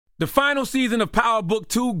The final season of Power Book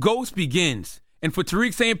 2, Ghost, begins. And for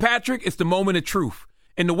Tariq St. Patrick, it's the moment of truth.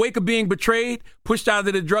 In the wake of being betrayed, pushed out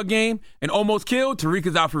of the drug game, and almost killed, Tariq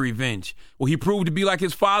is out for revenge. Will he prove to be like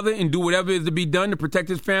his father and do whatever is to be done to protect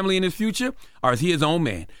his family and his future? Or is he his own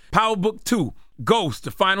man? Power Book 2, Ghost,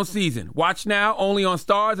 the final season. Watch now, only on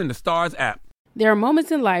Starz and the Starz app. There are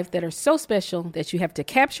moments in life that are so special that you have to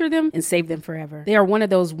capture them and save them forever. They are one of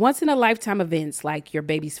those once-in-a-lifetime events like your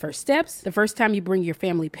baby's first steps, the first time you bring your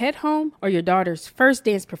family pet home, or your daughter's first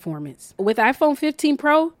dance performance. With iPhone 15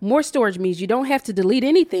 Pro, more storage means you don't have to delete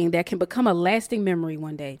anything that can become a lasting memory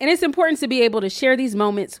one day. And it's important to be able to share these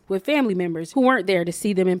moments with family members who weren't there to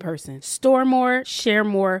see them in person. Store more, share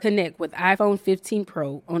more, connect with iPhone 15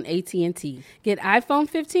 Pro on AT&T. Get iPhone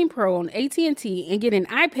 15 Pro on AT&T and get an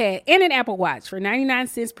iPad and an Apple Watch for 99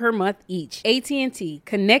 cents per month each. AT&T.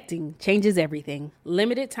 Connecting changes everything.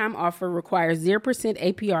 Limited time offer requires 0%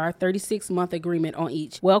 APR 36-month agreement on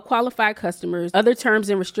each. Well-qualified customers. Other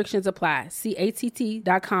terms and restrictions apply. See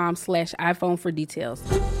att.com/iPhone for details.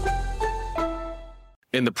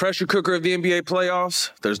 In the pressure cooker of the NBA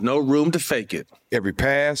playoffs, there's no room to fake it. Every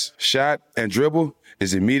pass, shot, and dribble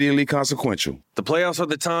is immediately consequential. The playoffs are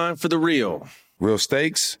the time for the real. Real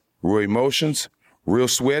stakes, real emotions, real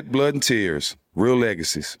sweat, blood, and tears. Real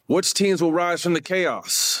legacies. Which teams will rise from the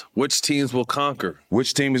chaos? Which teams will conquer?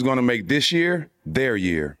 Which team is going to make this year their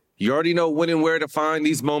year? You already know when and where to find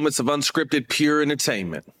these moments of unscripted, pure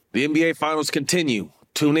entertainment. The NBA Finals continue.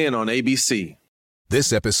 Tune in on ABC.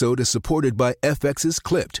 This episode is supported by FX's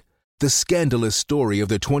Clipped, the scandalous story of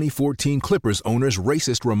the 2014 Clippers owner's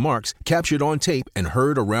racist remarks captured on tape and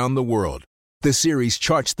heard around the world. The series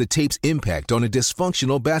charts the tape's impact on a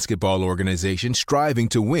dysfunctional basketball organization striving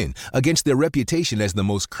to win against their reputation as the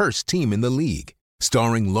most cursed team in the league.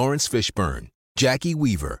 Starring Lawrence Fishburne, Jackie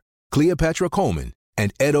Weaver, Cleopatra Coleman,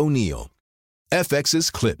 and Ed O'Neill.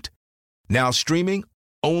 FX's Clipped. Now streaming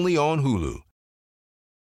only on Hulu.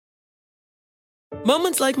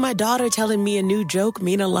 Moments like my daughter telling me a new joke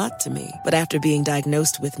mean a lot to me. But after being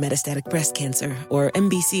diagnosed with metastatic breast cancer, or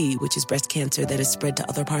MBC, which is breast cancer that is spread to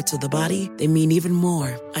other parts of the body, they mean even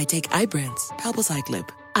more. I take Ibrance, palbociclib.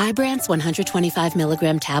 Ibrance 125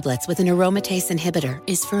 milligram tablets with an aromatase inhibitor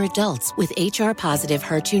is for adults with HR-positive,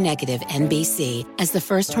 HER2-negative MBC as the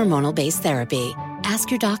first hormonal-based therapy.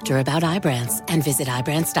 Ask your doctor about Ibrance and visit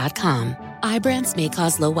Ibrance.com. Ibrance may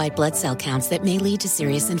cause low white blood cell counts that may lead to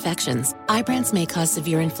serious infections. Ibrance may cause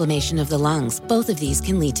severe inflammation of the lungs. Both of these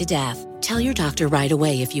can lead to death. Tell your doctor right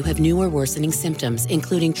away if you have new or worsening symptoms,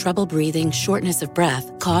 including trouble breathing, shortness of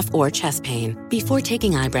breath, cough, or chest pain. Before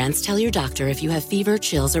taking Ibrance, tell your doctor if you have fever,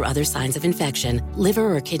 chills, or other signs of infection,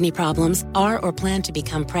 liver or kidney problems, are or plan to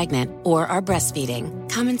become pregnant, or are breastfeeding.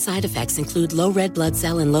 Common side effects include low red blood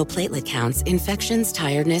cell and low platelet counts, infections,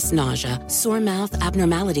 tiredness, nausea, sore mouth,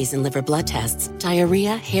 abnormalities in liver blood tests,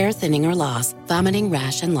 diarrhea, hair thinning or loss, vomiting,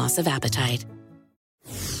 rash, and loss of appetite.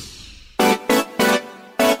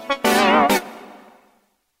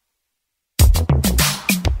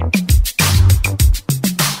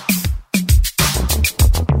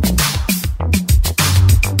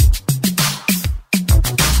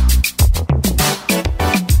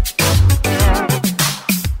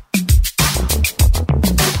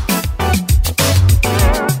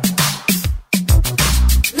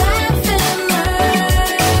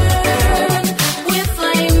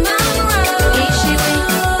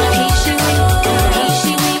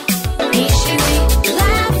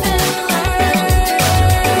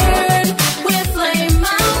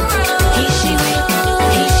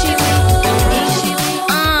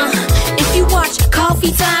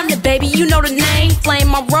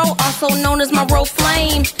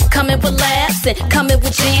 Coming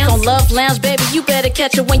with jams on Love Lounge, baby. You better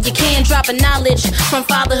catch it when you can. Dropping knowledge from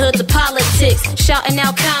fatherhood to politics, shouting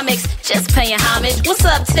out comics, just paying homage. What's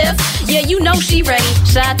up, Tiff? Yeah, you know she ready.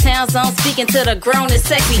 Chi-Town's on, speaking to the grown and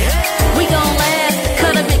sexy. We gon' laugh,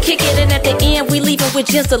 cut up and kick it, and at the end we leaving with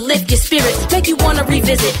just to lift your spirits, make you wanna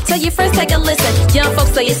revisit. Tell your friends, take a listen. Young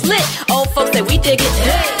folks say it's lit, old folks say we dig it.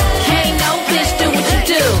 Can't no bitch do what you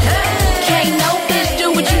do. Can't no bitch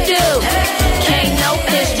do what you do. Can't no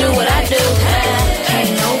bitch do what I do.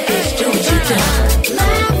 Can't no bitch do what you do.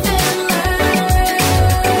 Laugh and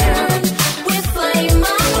learn with Flame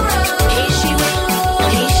Monroe. He, she, we.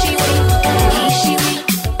 He, she, we. He, she, we.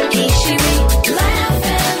 He, she, we. Laugh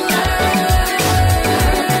and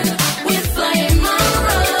learn with Flame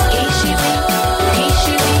Monroe. He, she, we. He,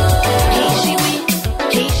 she, we. He, she, we.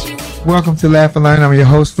 He, she, we. Welcome to Laugh and Learn. I'm your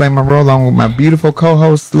host, Flame Monroe, along with my beautiful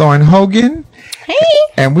co-host, Lauren Hogan. Hey.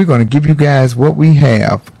 And we're going to give you guys what we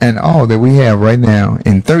have and all that we have right now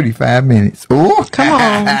in 35 minutes. Ooh. Come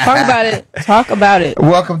on. Talk about it. Talk about it.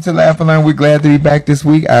 Welcome to Laugh and Learn. We're glad to be back this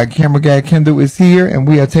week. Our camera guy, Kendall, is here, and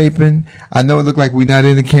we are taping. I know it looked like we're not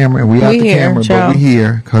in the camera, and we're out the camera, but we're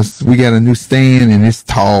here because we got a new stand, and it's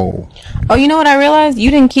tall. Oh, you know what I realized?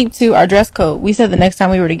 You didn't keep to our dress code. We said the next time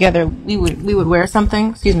we were together, we would wear something.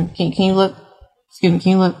 Excuse me. Can you look? Excuse me.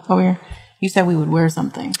 Can you look over here? You said we would wear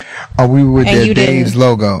something. Oh, we were with that Dave's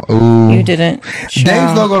logo. Ooh. You didn't.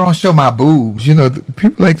 Dave's logo don't show my boobs. You know,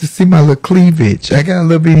 people like to see my little cleavage. I got a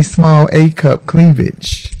little bitty small A-cup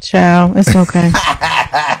cleavage. Child, it's okay.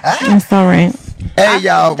 It's all right. Hey,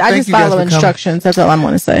 y'all. I just follow instructions. That's all I'm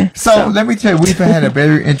going to say. So let me tell you, we've had a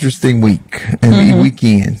very interesting week and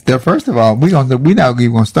weekends. First of all, we're not even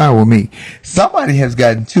going to start with me. Somebody has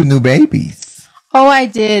gotten 2 new babies. Oh, I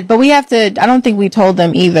did, but we have to, I don't think we told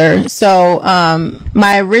them either. So,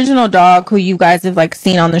 my original dog, who you guys have like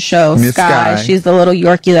seen on the show, Sky, she's the little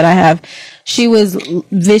Yorkie that I have. She was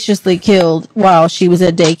viciously killed while she was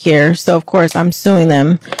at daycare. So of course I'm suing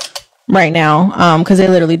them right now, cause they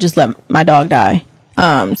literally just let my dog die.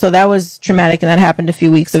 So that was traumatic and that happened a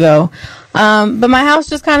few weeks ago. But my house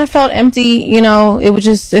just kind of felt empty, you know,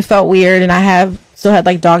 it felt weird, and I still had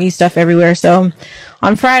like doggy stuff everywhere. So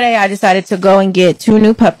on Friday, I decided to go and get 2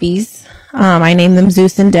 new puppies. I named them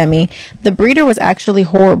Zeus and Demi. The breeder was actually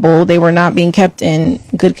horrible. They were not being kept in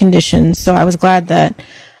good conditions. So I was glad that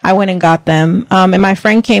I went and got them. And my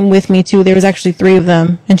friend came with me too. There was actually 3 of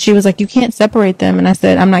them. And she was like, you can't separate them. And I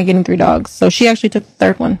said, I'm not getting 3 dogs. So she actually took the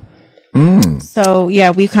 3rd one. So yeah,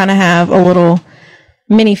 we kind of have a little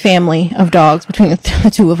mini family of dogs between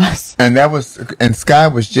the 2 of us. And Sky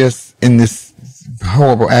was just in this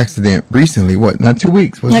horrible accident recently. What? Not 2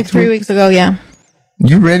 weeks? Like 3 weeks ago, yeah.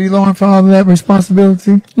 You ready, Lauren, for all of that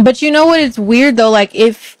responsibility? But you know what? It's weird though. Like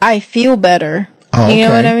if I feel better, you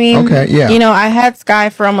know what I mean? Okay, yeah. You know, I had Sky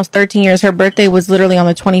for almost 13 years. Her birthday was literally on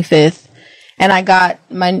the 25th, and I got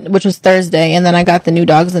which was Thursday, and then I got the new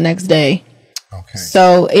dogs the next day. Okay.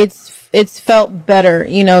 So it's felt better,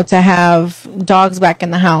 you know, to have dogs back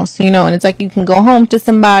in the house, you know, and it's like you can go home to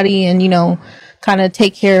somebody and, you know, kind of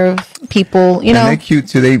take care of people, you know. And they're cute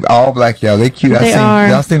too. They all black, y'all. They cute.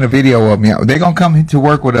 I've seen a video of them. They're gonna come to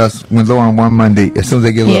work with us with Lauren one Monday as soon as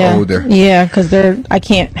they get a little older. Yeah, because I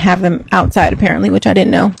can't have them outside apparently, which I didn't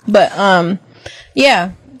know. But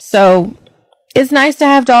yeah. So it's nice to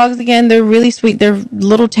have dogs again. They're really sweet. They're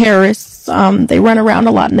little terrorists. They run around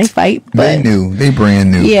a lot and they fight. But they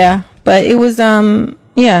brand new. Yeah, but it was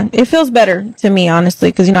yeah, it feels better to me,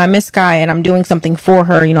 honestly, because, you know, I miss Sky and I'm doing something for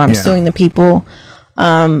her. You know, I'm suing the people.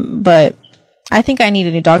 But I think I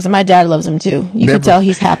needed new dogs, and my dad loves them too. You can tell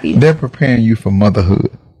he's happy. They're preparing you for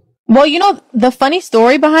motherhood. Well, you know, the funny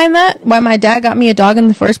story behind that, why my dad got me a dog in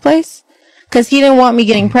the first place, because he didn't want me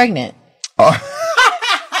getting pregnant.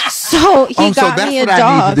 So he got me a dog.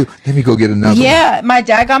 I need to do. Let me go get another one. My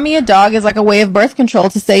dad got me a dog as like a way of birth control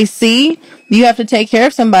to say, see, you have to take care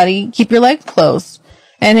of somebody, keep your legs closed.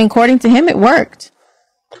 And according to him, it worked.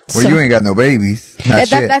 Well, you ain't got no babies.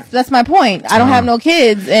 That's my point. I don't have no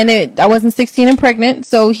kids, and I wasn't 16 and pregnant,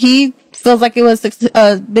 so he feels like it was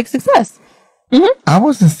a big success. Mm-hmm. I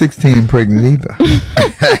wasn't 16 and pregnant either.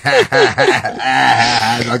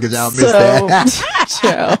 I'll get y'all missed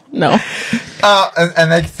that. No.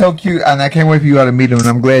 And that's so cute, and I can't wait for you all to meet him. And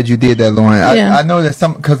I'm glad you did that, Lauren. I know that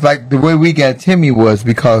because like the way we got Timmy was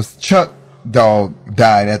because Chuck dog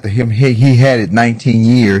died after him. He had it 19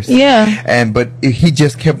 years. Yeah. But he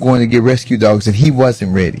just kept going to get rescue dogs, and he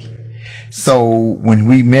wasn't ready. So when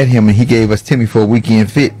we met him and he gave us Timmy for a weekend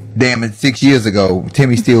fit, damn it, 6 years ago,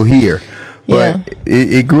 Timmy's still here. But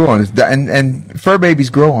it grew on us. And fur babies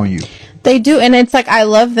grow on you. They do, and it's like I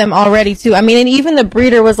love them already too. I mean, and even the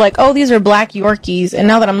breeder was like, "Oh, these are black Yorkies," and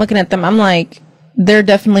now that I'm looking at them, I'm like, they're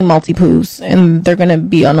definitely multi-poos, and they're gonna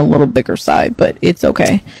be on a little bigger side, but it's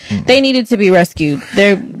okay. They needed to be rescued.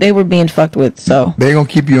 They were being fucked with, so they're gonna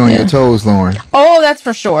keep you on your toes, Lauren. Oh, that's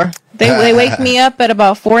for sure. They wake me up at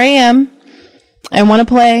about 4 a.m. and want to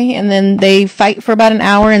play, and then they fight for about an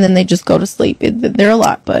hour, and then they just go to sleep. They're a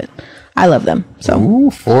lot, but I love them. So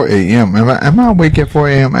 4 a.m. Am I awake at 4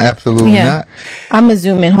 a.m.? Absolutely not. I'm gonna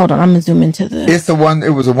zoom in. Hold on. I'm gonna zoom into the. It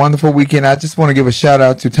was a wonderful weekend. I just want to give a shout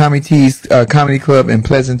out to Tommy T's Comedy Club in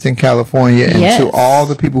Pleasanton, California, and to all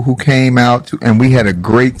the people who came out and we had a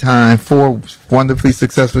great time. 4 wonderfully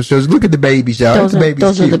successful shows. Look at the babies, y'all. Those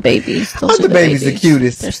are the babies. The babies the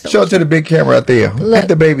cutest. Show it to the big camera out there. Look at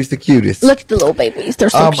the babies the cutest. Look at the little babies. They're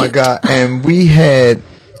so cute. Oh my God. And we had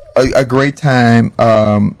a great time.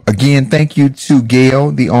 Again, thank you to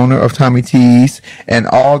Gail, the owner of Tommy T's, and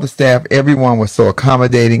all the staff. Everyone was so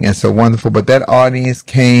accommodating and so wonderful. But that audience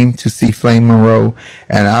came to see Flame Monroe,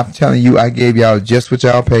 and I'm telling you, I gave y'all just what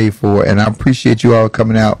y'all paid for, and I appreciate you all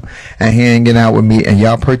coming out and hanging out with me. And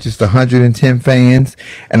y'all purchased 110 fans,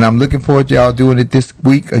 and I'm looking forward to y'all doing it this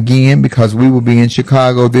week again, because we will be in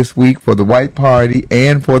Chicago this week for the white party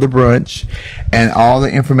and for the brunch. And all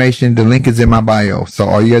the information, the link is in my bio. So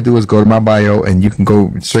all you gotta do is go to my bio, and you can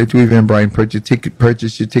go straight to Eventbrite and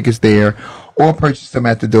purchase your tickets there, or purchase them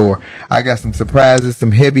at the door. I got some surprises,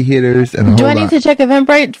 some heavy hitters, and a Do whole I need lot. to check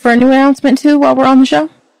Eventbrite for a new announcement too while we're on the show?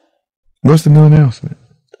 What's the new announcement?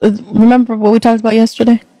 Remember what we talked about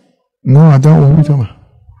yesterday? No, I don't. What are we talking about?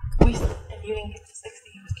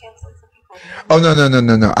 Oh, no.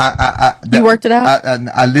 You worked it out?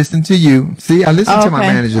 I listened to you. See, I listen to my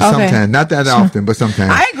manager sometimes. Not that often, but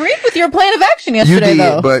sometimes. I agreed with your plan of action yesterday, you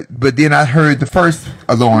did, though. but then I heard the first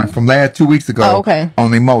Lauren from 2 weeks ago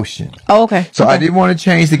on emotion. Oh, okay. So I didn't want to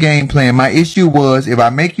change the game plan. My issue was, if I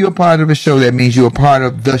make you a part of a show, that means you're a part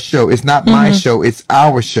of the show. It's not my show, it's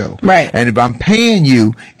our show. Right. And if I'm paying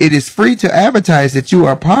you, it is free to advertise that you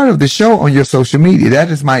are a part of the show on your social media. That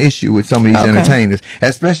is my issue with some of these entertainers,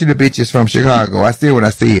 especially the bitches from Chicago. I said what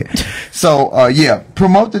I said. So,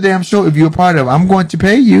 promote the damn show if you're a part of it. I'm going to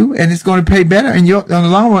pay you, and it's going to pay better in the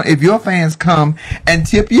long run if your fans come and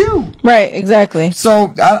tip you. Right, exactly.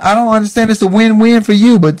 So, I don't understand. It's a win-win for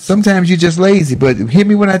you, but sometimes you're just lazy. But hear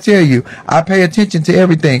me when I tell you, I pay attention to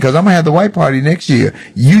everything, because I'm going to have the white party next year.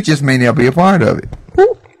 You just may not be a part of it.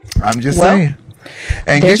 I'm just saying.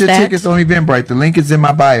 And get your tickets on Eventbrite. The link is in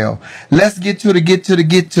my bio. Let's get to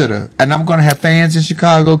the. And I'm going to have fans in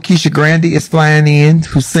Chicago. Keisha Grandy is flying in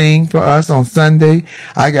to sing for us on Sunday.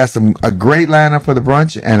 I got a great lineup for the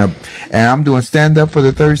brunch, and I'm doing stand up for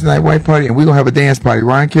the Thursday night white party, and we're going to have a dance party.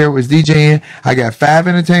 Ryan Carroll is DJing. I got 5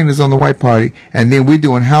 entertainers on the white party, and then we're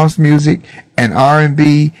doing house music and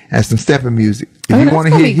R&B and some stepping music. If you want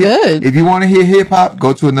to hear if you want to hear hip hop,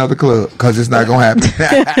 go to another club, because it's not going to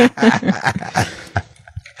happen.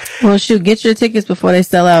 Well, shoot, get your tickets before they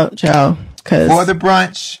sell out, y'all. For the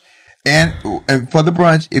brunch, and for the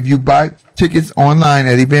brunch, if you buy tickets online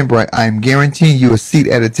at Eventbrite, I'm guaranteeing you a seat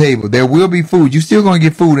at a table. There will be food. You're still going to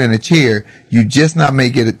get food in a chair. You just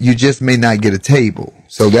may not get a table.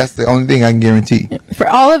 So that's the only thing I can guarantee. For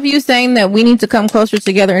all of you saying that we need to come closer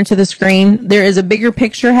together into the screen, there is a bigger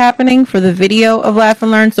picture happening for the video of Laugh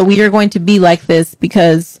and Learn. So we are going to be like this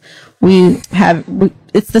because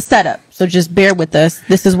it's the setup. So just bear with us.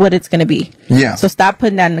 This is what it's going to be. Yeah. So stop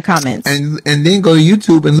putting that in the comments. And then go to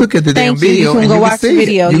YouTube and look at the damn video. You can go watch the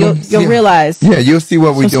video. You'll realize. Yeah, you'll see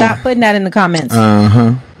what we're doing. So stop putting that in the comments.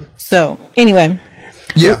 So anyway.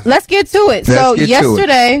 Yeah. Let's get to it. So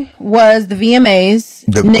yesterday was the VMAs.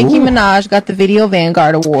 Nicki Minaj got the Video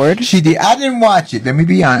Vanguard Award. She did. I didn't watch it. Let me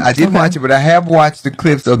be honest. I didn't watch it, but I have watched the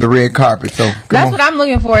clips of the red carpet. So that's what I'm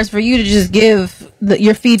looking for, is for you to just give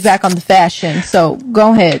your feedback on the fashion. So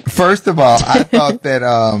go ahead. First of all, I thought that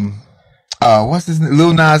what's his name?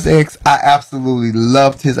 Lil Nas X. I absolutely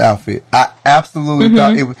loved his outfit. I absolutely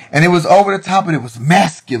thought it was, and it was over the top, and it was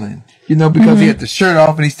masculine. You know, because he had the shirt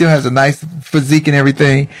off and he still has a nice physique and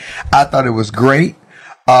everything. I thought it was great.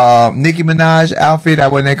 Nicki Minaj outfit, I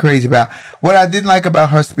wasn't that crazy about. What I didn't like about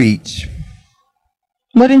her speech.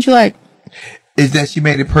 What didn't you like? Is that she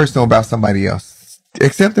made it personal about somebody else.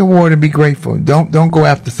 Accept the award and be grateful. Don't go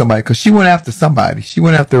after somebody, because she went after somebody. She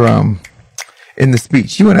went after in the speech.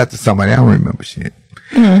 She went after somebody. I don't remember shit.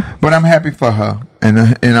 But I'm happy for her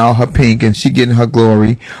and all her pink, and she getting her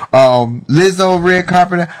glory. Lizzo red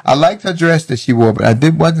carpet. I liked her dress that she wore, but I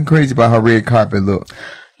wasn't crazy about her red carpet look.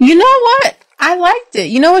 You know what? I liked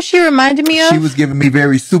it. You know what she reminded me of? She was giving me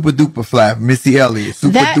very super duper fly, Missy Elliott,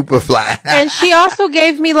 duper fly. And she also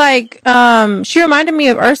gave me she reminded me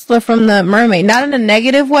of Ursula from The Mermaid, not in a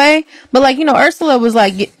negative way, but Ursula was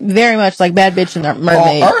very much like Bad Bitch in The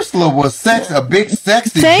Mermaid. Oh, Ursula was a big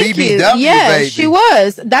sexy BBW yeah, baby. She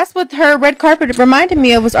was. That's what her red carpet reminded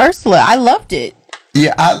me of, was Ursula. I loved it.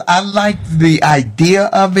 Yeah, I liked the idea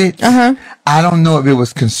of it. I don't know if it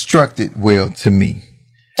was constructed well to me.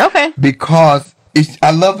 Okay. Because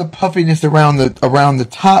I love the puffiness around the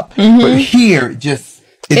top, but here it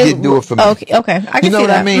didn't do it for me. Okay, I can see that. You know what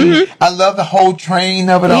I mean? I love the whole train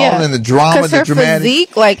of it all and the drama, the dramatic.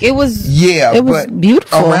 Physique, it was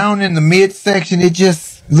beautiful. Around in the midsection, it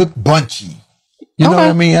just looked bunchy. You know what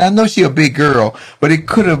I mean? I know she's a big girl, but it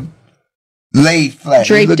could have laid flat.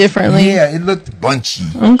 Draped differently. Yeah, it looked bunchy.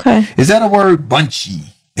 Okay. Is that a word, bunchy?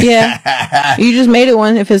 Yeah. You just made it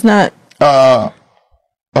one if it's not.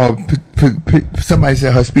 somebody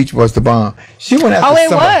said her speech was the bomb. She went after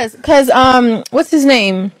it was because what's his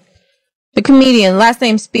name? The comedian, last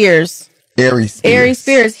name Spears. Aries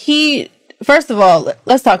Spears. He, first of all,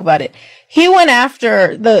 let's talk about it. He went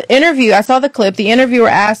after the interview. I saw the clip. The interviewer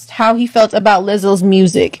asked how he felt about Lizzo's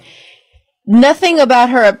music. Nothing about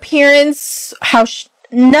her appearance,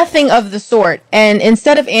 nothing of the sort. And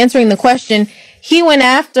instead of answering the question, he went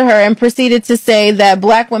after her and proceeded to say that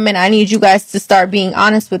black women, I need you guys to start being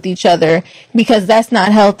honest with each other because that's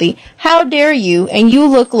not healthy. How dare you? And you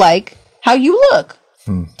look like how you look.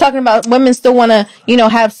 Talking about women still want to,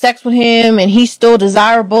 have sex with him and he's still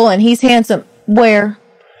desirable and he's handsome. Where?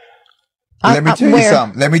 Let me tell you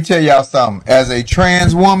something. Let me tell y'all something. As a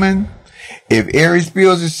trans woman, if Aries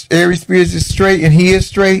Spears is straight and he is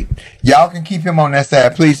straight, y'all can keep him on that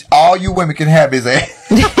side, please. All you women can have his ass.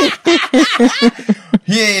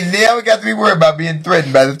 He ain't never got to be worried about being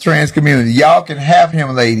threatened by the trans community. Y'all can have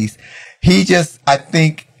him, ladies. He just, I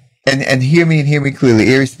think, and hear me clearly,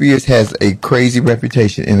 Aries Spears has a crazy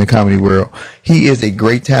reputation in the comedy world. He is a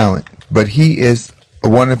great talent, but he is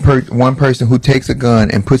one person who takes a gun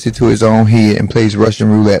and puts it to his own head and plays Russian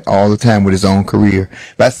roulette all the time with his own career.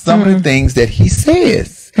 By some of the things that he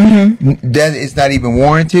says, that is not even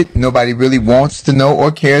warranted. Nobody really wants to know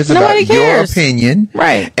or cares about your opinion.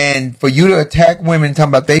 Right. And for you to attack women, talking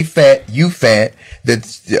about they fat, you fat,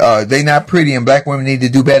 that they not pretty and black women need to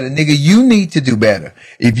do better. Nigga, you need to do better.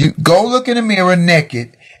 If you go look in the mirror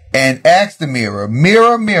naked and ask the mirror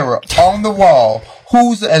on the wall,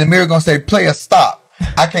 and the mirror gonna say, player, stop.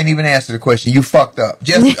 I can't even answer the question. You fucked up.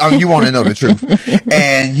 Just you want to know the truth.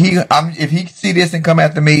 And if he see this and come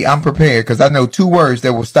after me, I'm prepared because I know 2 words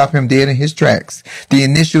that will stop him dead in his tracks. The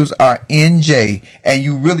initials are NJ, and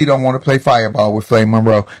you really don't want to play Fireball with Flame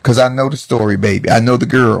Monroe because I know the story, baby. I know the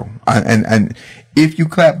girl. And if you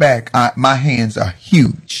clap back, my hands are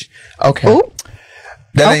huge. Okay. Ooh.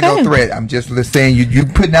 That ain't no threat. I'm just saying you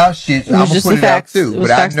putting out shit. I'm gonna put it out too, but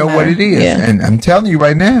I know what it is, and I'm telling you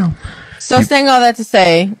right now. So saying all that to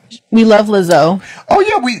say, we love Lizzo. Oh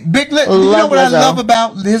yeah, you know what I love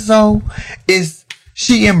about Lizzo is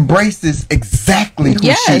she embraces exactly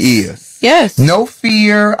who she is. Yes. No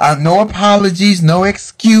fear, no apologies, no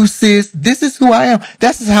excuses. This is who I am.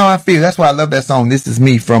 This is how I feel. That's why I love that song. This is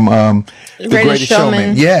me from The Greatest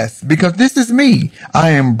Showman. Yes, because this is me.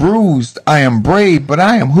 I am bruised. I am brave, but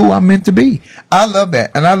I am who I'm meant to be. I love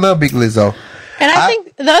that, and I love Big Lizzo. And I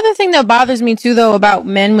think the other thing that bothers me too, though, about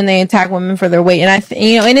men when they attack women for their weight, and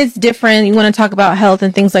and it's different. You want to talk about health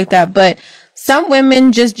and things like that, but some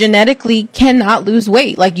women just genetically cannot lose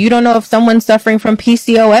weight. Like you don't know if someone's suffering from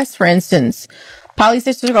PCOS, for instance,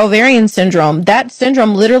 polycystic ovarian syndrome. That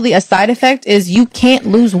syndrome, literally, a side effect is you can't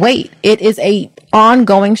lose weight. It is a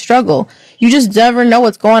ongoing struggle. You just never know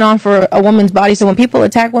what's going on for a woman's body. So when people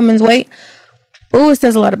attack women's weight, it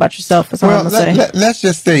says a lot about yourself. That's all I'm going to say. Let's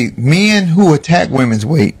just say men who attack women's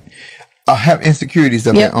weight have insecurities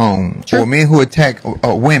of their own. Or men who attack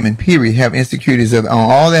women, period, have insecurities of their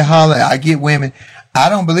own. All that holler, I get women. I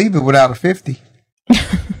don't believe it without a 50.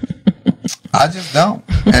 I just don't.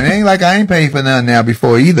 And it ain't like I ain't paid for none now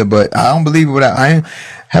before either, but I don't believe it without.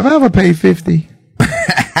 Have I ever paid 50?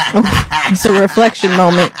 It's a reflection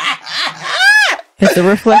moment. It's a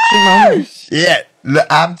reflection moment. Shit.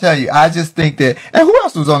 I'm telling you, I just think that. And who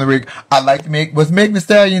else was on the rig? Was Meg Thee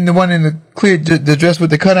Stallion the one in the dress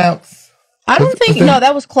with the cutouts? I don't think. No,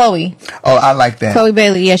 that was Chloe. Oh, I like that. Chloe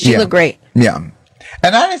Bailey. Yeah, she looked great. Yeah.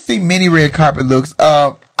 And I didn't see many red carpet looks.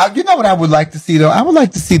 You know what I would like to see though? I would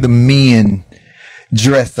like to see the men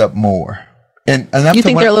dress up more. And you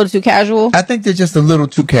think they're a little too casual? I think they're just a little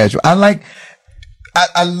too casual.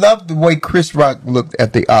 I love the way Chris Rock looked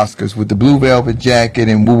at the Oscars with the blue velvet jacket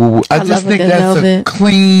and woo woo woo. I just think that's a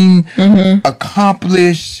clean,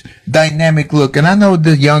 accomplished, dynamic look. And I know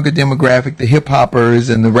the younger demographic, the hip hoppers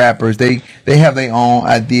and the rappers, they have their own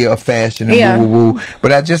idea of fashion and woo woo woo.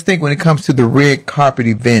 But I just think when it comes to the red carpet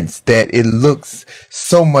events, that it looks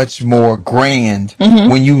so much more grand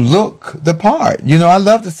when you look the part. You know, I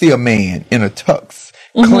love to see a man in a tux.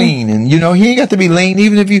 Clean, and he ain't got to be lean,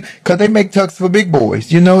 even if because they make tux for big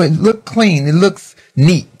boys. It look clean, it looks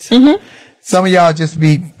neat. Some of y'all just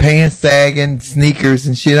be pants sagging, sneakers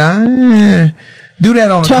and shit. Do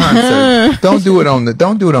that on a concert. Don't do it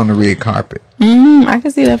on the red carpet. I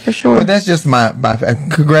can see that for sure. But that's just my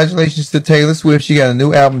congratulations to Taylor Swift. She got a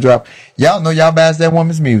new album drop. Y'all know y'all buys that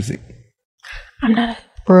woman's music. I'm not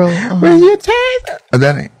bro.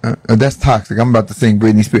 That's toxic. I'm about to sing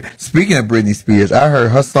Britney Spears. Speaking of Britney Spears, I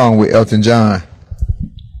heard her song with Elton John.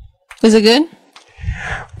 Is it good?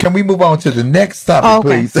 Can we move on to the next topic,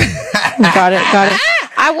 please? Got it.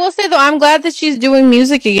 I will say though, I'm glad that she's doing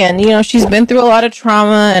music again. You know, she's been through a lot of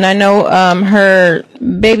trauma, and I know her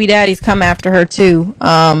baby daddy's come after her too.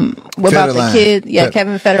 About the kid,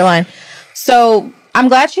 Kevin Federline. So I'm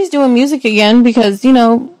glad she's doing music again because, you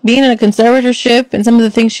know, being in a conservatorship and some of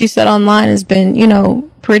the things she said online has been, you know,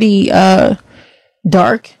 pretty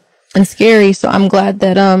dark and scary. So I'm glad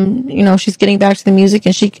that you know, she's getting back to the music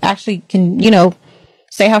and she actually can, you know,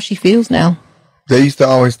 say how she feels now. They used to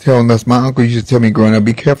always tell us, my uncle used to tell me growing up,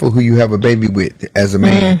 be careful who you have a baby with as a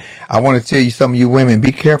man. Mm-hmm. I want to tell you, some of you women,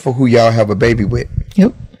 be careful who y'all have a baby with.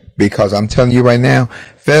 Yep. Because I'm telling you right now,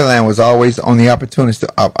 Federline was always on the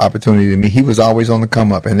opportunity to me. He was always on the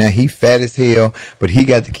come up. And now he fat as hell, but he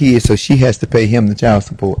got the kids, so she has to pay him the child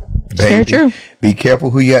support. Very true. Be careful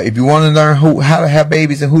who you have. If you want to learn how to have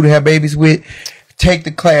babies and who to have babies with, take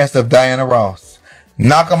the class of Diana Ross.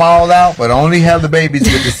 Knock them all out, but only have the babies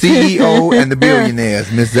with the CEO and the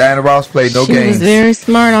billionaires. Miss Diana Ross played no games. She was very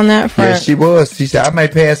smart on that front. Yes, she was. She said, I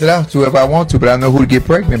might pass it out to her if I want to, but I know who to get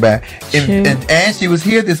pregnant by. And she was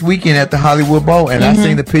here this weekend at the Hollywood Bowl, and I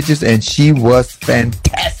seen the pictures, and she was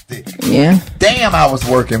fantastic. Yeah. Damn, I was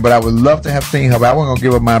working, but I would love to have seen her, but I wasn't going to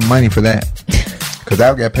give her my money for that. Because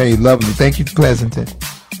I got paid lovely. Thank you, Pleasanton.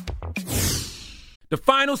 The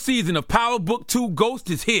final season of Power Book 2 Ghost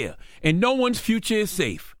is here, and no one's future is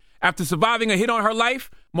safe. After surviving a hit on her life,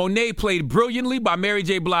 Monet, played brilliantly by Mary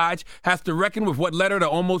J. Blige, has to reckon with what led her to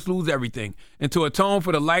almost lose everything and to atone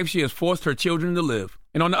for the life she has forced her children to live.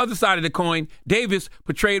 And on the other side of the coin, Davis,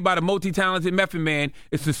 portrayed by the multi-talented Method Man,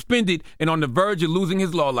 is suspended and on the verge of losing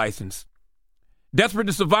his law license. Desperate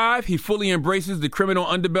to survive, he fully embraces the criminal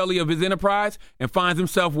underbelly of his enterprise and finds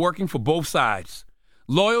himself working for both sides,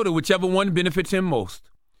 loyal to whichever one benefits him most.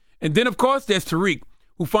 And then, of course, there's Tariq,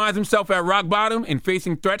 who finds himself at rock bottom and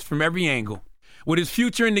facing threats from every angle. With his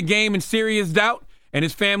future in the game in serious doubt and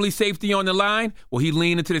his family's safety on the line, will he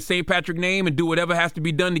lean into the St. Patrick name and do whatever has to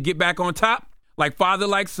be done to get back on top? Like father,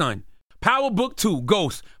 like son. Power Book 2,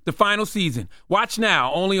 Ghost, the final season. Watch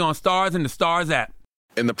now, only on Stars and the Stars app.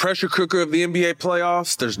 In the pressure cooker of the NBA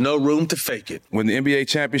playoffs, there's no room to fake it. When the NBA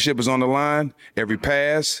championship is on the line, every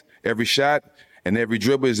pass, every shot, and every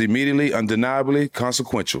dribble is immediately, undeniably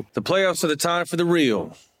consequential. The playoffs are the time for the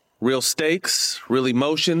real. Real stakes, real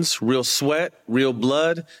emotions, real sweat, real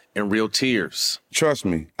blood, and real tears. Trust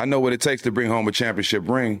me, I know what it takes to bring home a championship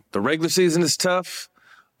ring. The regular season is tough,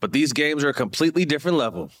 but these games are a completely different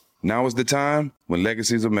level. Now is the time when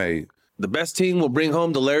legacies are made. The best team will bring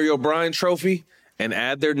home the Larry O'Brien Trophy and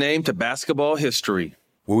add their name to basketball history.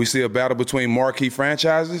 Will we see a battle between marquee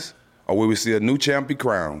franchises, or will we see a new champion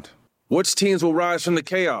crowned? Which teams will rise from the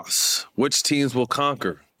chaos? Which teams will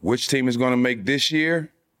conquer? Which team is going to make this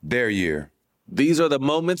year their year? These are the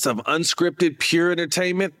moments of unscripted, pure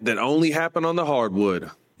entertainment that only happen on the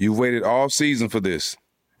hardwood. You've waited all season for this.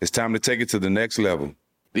 It's time to take it to the next level.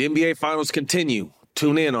 The NBA Finals continue.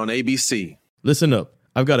 Tune in on ABC. Listen up.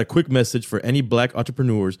 I've got a quick message for any black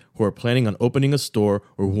entrepreneurs who are planning on opening a store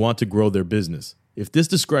or who want to grow their business. If this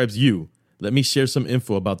describes you, let me share some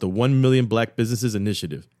info about the 1 Million Black Businesses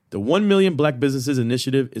Initiative. The 1 Million Black Businesses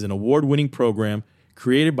Initiative is an award-winning program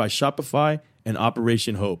created by Shopify and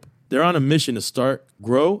Operation Hope. They're on a mission to start,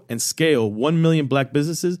 grow, and scale 1 million black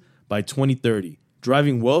businesses by 2030,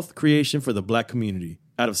 driving wealth creation for the black community.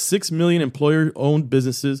 Out of 6 million employer-owned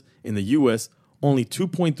businesses in the U.S., only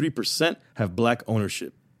 2.3% have black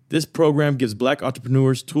ownership. This program gives black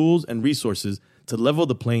entrepreneurs tools and resources to level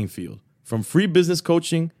the playing field, from free business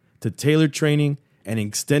coaching to tailored training and an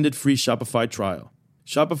extended free Shopify trial.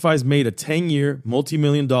 Shopify's made a 10-year,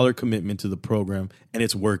 multi-million-dollar commitment to the program, and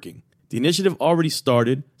it's working. The initiative already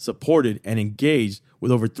started, supported, and engaged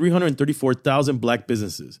with over 334,000 black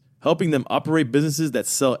businesses, helping them operate businesses that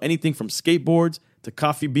sell anything from skateboards to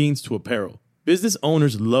coffee beans to apparel. Business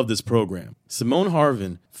owners love this program. Simone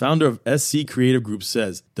Harvin, founder of SC Creative Group,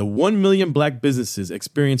 says, "The 1 million black businesses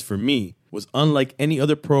experience for me was unlike any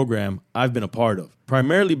other program I've been a part of,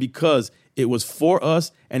 primarily because it was for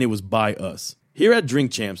us and it was by us." Here at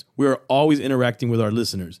Drink Champs, we are always interacting with our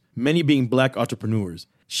listeners, many being black entrepreneurs.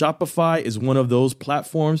 Shopify is one of those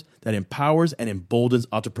platforms that empowers and emboldens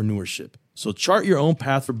entrepreneurship. So chart your own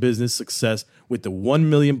path for business success with the 1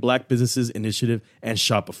 Million Black Businesses Initiative and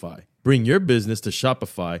Shopify. Bring your business to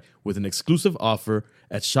Shopify with an exclusive offer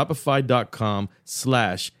at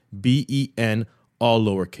shopify.com/BEN, all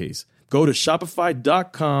lowercase. Go to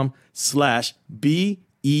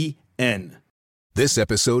shopify.com/BEN. This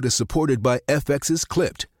episode is supported by FX's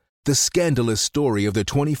Clipped, the scandalous story of the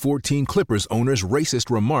 2014 Clippers owner's racist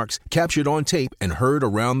remarks captured on tape and heard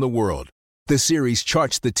around the world. The series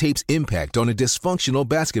charts the tape's impact on a dysfunctional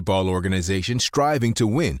basketball organization striving to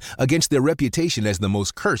win against their reputation as the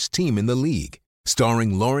most cursed team in the league.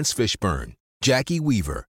 Starring Lawrence Fishburne, Jackie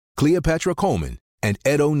Weaver, Cleopatra Coleman, and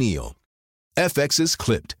Ed O'Neill. FX's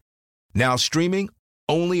Clipped. Now streaming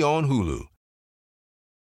only on Hulu.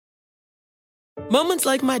 Moments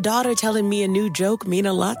like my daughter telling me a new joke mean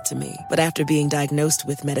a lot to me. But after being diagnosed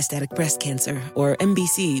with metastatic breast cancer, or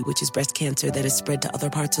MBC, which is breast cancer that is spread to other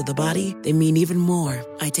parts of the body, they mean even more.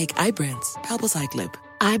 I take Ibrance, palbociclib.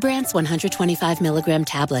 Ibrance 125 milligram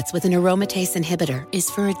tablets with an aromatase inhibitor is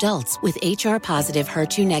for adults with HR-positive,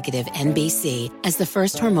 HER2-negative MBC as the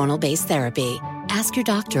first hormonal-based therapy. Ask your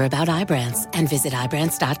doctor about Ibrance and visit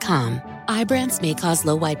Ibrance.com. Ibrance may cause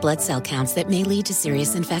low white blood cell counts that may lead to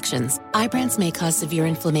serious infections. Ibrance may cause severe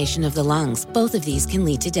inflammation of the lungs. Both of these can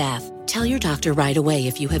lead to death. Tell your doctor right away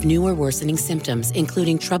if you have new or worsening symptoms,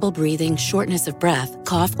 including trouble breathing, shortness of breath,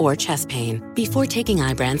 cough, or chest pain. Before taking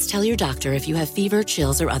Ibrance, tell your doctor if you have fever,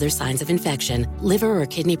 chills, or other signs of infection, liver or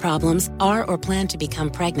kidney problems, are or plan to become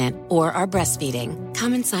pregnant, or are breastfeeding.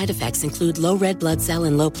 Common side effects include low red blood cell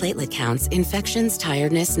and low platelet counts, infections,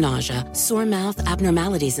 tiredness, nausea, sore mouth,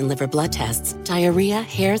 abnormalities in liver blood tests, diarrhea,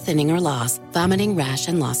 hair thinning or loss, vomiting, rash,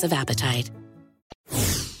 and loss of appetite.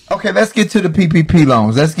 Okay, let's get to the PPP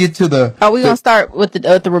loans. Let's get to the... Are we going to start with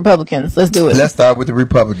the Republicans? Let's do it. Let's start with the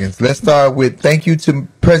Republicans. Let's start with thank you to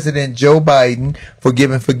President Joe Biden for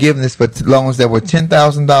giving forgiveness for loans that were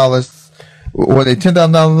 $10,000. Were they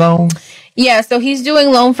 $10,000 loans? Yeah, so he's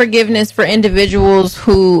doing loan forgiveness for individuals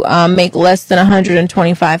who make less than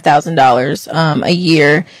 $125,000 a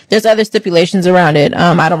year. There's other stipulations around it.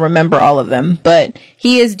 I don't remember all of them, but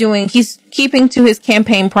he's keeping to his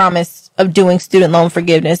campaign promise of doing student loan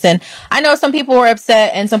forgiveness. And I know some people were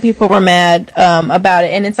upset and some people were mad about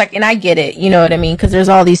it. And it's like, and I get it, you know what I mean? Because there's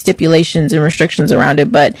all these stipulations and restrictions around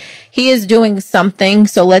it, but he is doing something.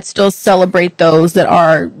 So let's still celebrate those that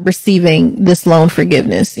are receiving this loan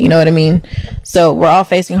forgiveness. You know what I mean? So we're all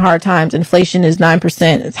facing hard times. Inflation is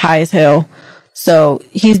 9%. It's high as hell. So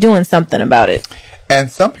he's doing something about it. And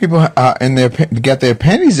some people got their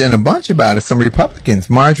panties in a bunch about it. Some Republicans,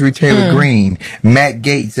 Marjorie Taylor Greene, Matt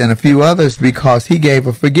Gaetz, and a few others, because he gave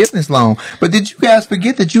a forgiveness loan. But did you guys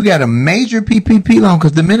forget that you got a major PPP loan?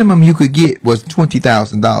 Because the minimum you could get was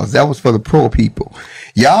 $20,000. That was for the poor people.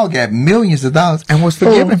 Y'all got millions of dollars and was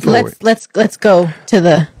forgiven for it. Let's go to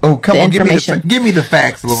the information. Give me the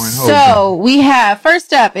facts, Lauren. So we have,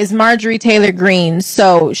 first up is Marjorie Taylor Greene.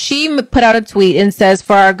 So she put out a tweet and says,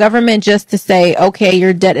 for our government just to say, okay,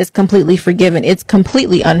 your debt is completely forgiven. It's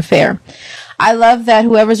completely unfair. I love that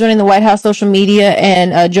whoever's running the White House social media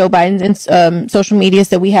and Joe Biden's social media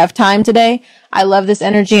said we have time today. I love this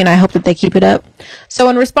energy and I hope that they keep it up. So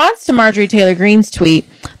in response to Marjorie Taylor Greene's tweet,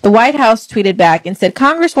 the White House tweeted back and said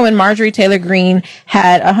Congresswoman Marjorie Taylor Greene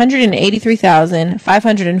had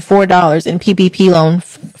 $183,504 in PPP loan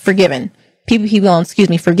forgiven.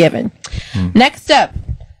 Forgiven. Next up,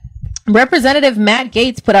 Representative Matt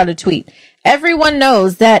Gaetz put out a tweet. Everyone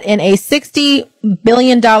knows that in a $60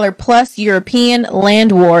 billion plus European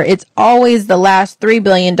land war, it's always the last $3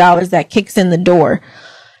 billion that kicks in the door.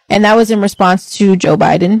 And that was in response to Joe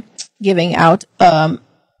Biden giving out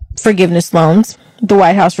forgiveness loans. The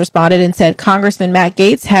White House responded and said Congressman Matt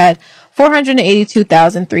Gaetz had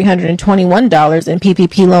 $482,321 in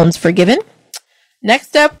PPP loans forgiven.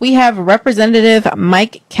 Next up, we have Representative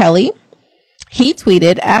Mike Kelly. He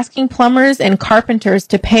tweeted, asking plumbers and carpenters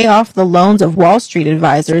to pay off the loans of Wall Street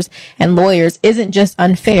advisors and lawyers isn't just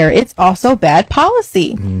unfair, it's also bad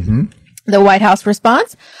policy. The White House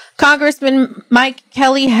response, Congressman Mike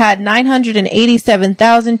Kelly had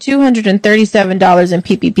 $987,237 in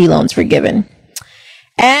PPP loans forgiven.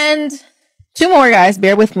 And two more guys,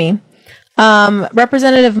 bear with me.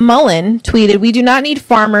 Representative Mullen tweeted, we do not need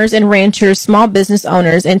farmers and ranchers, small business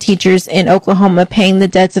owners, and teachers in Oklahoma paying the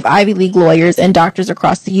debts of Ivy League lawyers and doctors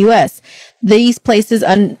across the U.S. These places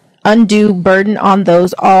undue burden on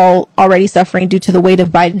those already suffering due to the weight of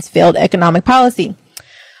Biden's failed economic policy.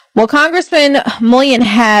 Well, Congressman Mullen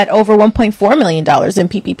had over $1.4 million in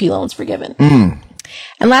PPP loans forgiven.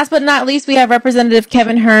 And last but not least, we have Representative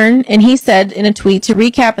Kevin Hern, and he said in a tweet, to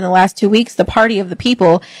recap, in the last 2 weeks, the Party of the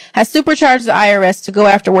People has supercharged the IRS to go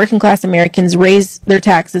after working class Americans, raise their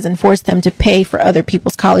taxes, and force them to pay for other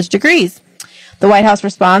people's college degrees. The White House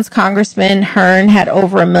response, Congressman Hern had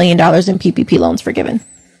over $1 million in PPP loans forgiven.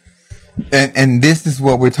 And this is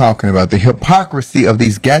what we're talking about. The hypocrisy of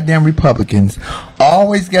these goddamn Republicans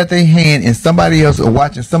always got their hand in somebody else or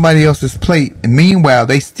watching somebody else's plate. And meanwhile,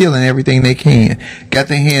 they stealing everything they can. Got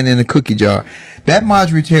their hand in the cookie jar. That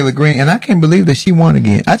Marjorie Taylor Greene, and I can't believe that she won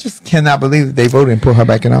again. I just cannot believe that they voted and put her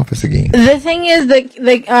back in office again. The thing is,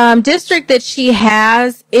 the district that she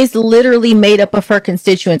has is literally made up of her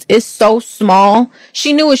constituents. It's so small.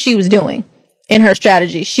 She knew what she was doing in her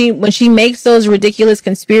strategy. When she makes those ridiculous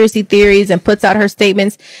conspiracy theories and puts out her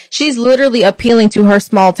statements, she's literally appealing to her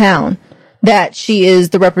small town that she is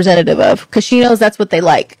the representative of, because she knows that's what they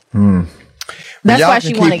like. That's why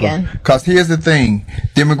she won again. Because here's the thing,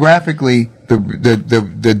 demographically,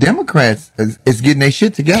 the Democrats is getting their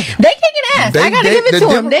shit together. They kicking ass. I gotta give it to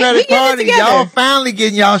them. Democratic Party, y'all finally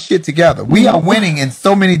getting y'all shit together. We are winning in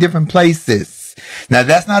so many different places. Now,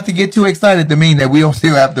 that's not to get too excited to mean that we don't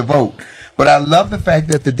still have to vote. But I love the fact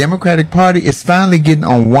that the Democratic Party is finally getting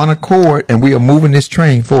on one accord, and we are moving this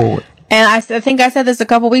train forward. And I think I said this a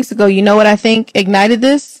couple weeks ago. You know what I think ignited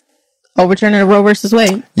this? Overturning Roe versus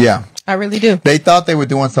Wade. Yeah. I really do. They thought they were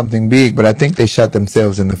doing something big, but I think they shot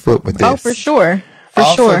themselves in the foot with this. Oh, for sure.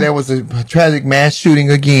 Also, there was a tragic mass shooting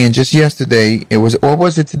again just yesterday. Or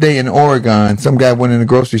was it today in Oregon? Some guy went in a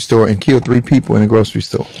grocery store and killed 3 people in a grocery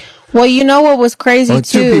store. Well, you know what was crazy too?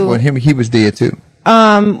 2 people, and he was dead too.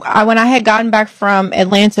 When I had gotten back from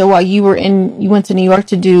Atlanta while you went to New York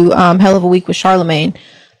to do Hell of a Week with Charlemagne,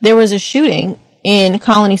 there was a shooting in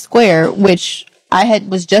Colony Square, which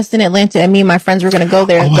was just in Atlanta, and me and my friends were going to go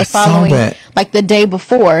there the following, like the day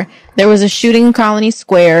before. There was a shooting in Colony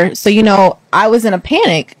Square. So, I was in a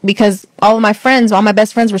panic because all my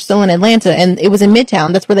best friends were still in Atlanta, and it was in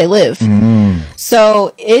Midtown. That's where they live.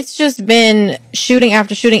 So it's just been shooting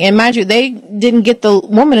after shooting. And mind you, they didn't get the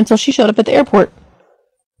woman until she showed up at the airport.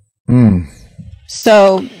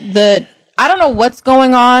 So I don't know what's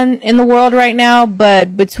going on in the world right now,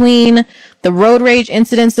 but between the road rage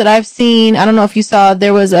incidents that I've seen, I don't know if you saw,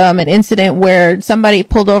 there was an incident where somebody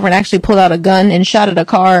pulled over and actually pulled out a gun and shot at a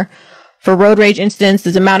car for road rage incidents.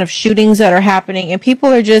 There's the amount of shootings that are happening, and people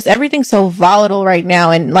are everything's so volatile right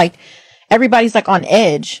now, and everybody's on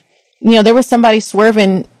edge. There was somebody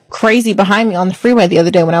swerving crazy behind me on the freeway the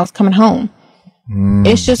other day when I was coming home.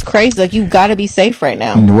 It's just crazy. You got to be safe right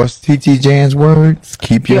now. What's T.T. Jan's words?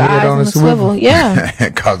 Keep your head on a swivel. Yeah.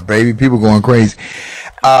 Because, baby, people going crazy.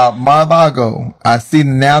 Mar-a-Lago, I see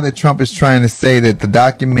now that Trump is trying to say that the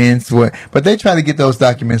documents but they try to get those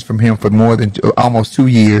documents from him for more than almost 2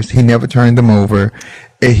 years. He never turned them over.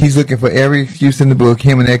 He's looking for every excuse in the book,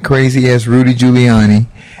 him and that crazy-ass Rudy Giuliani.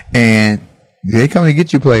 And they come to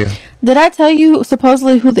get you, player. Did I tell you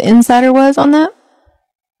supposedly who the insider was on that?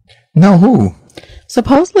 No, who?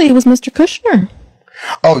 Supposedly it was Mr. Kushner.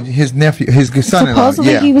 Oh, his nephew, his son-in-law.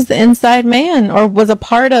 Supposedly he was the inside man, or was a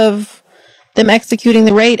part of them executing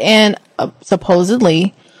the raid. And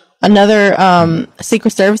supposedly another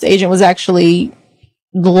Secret Service agent was actually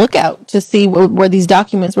the lookout to see where these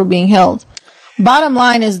documents were being held. Bottom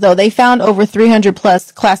line is, though, they found over 300 plus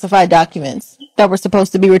classified documents that were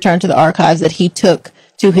supposed to be returned to the archives that he took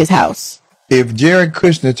to his house. If Jared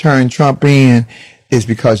Kushner turned Trump in, it's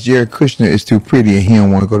because Jared Kushner is too pretty and he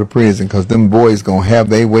don't want to go to prison, because them boys going to have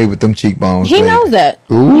their way with them cheekbones. He knows that.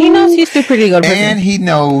 Ooh. He knows he's too pretty to go to prison. And he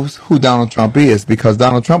knows who Donald Trump is, because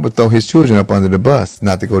Donald Trump would throw his children up under the bus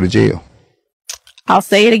not to go to jail. I'll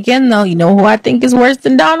say it again, though. You know who I think is worse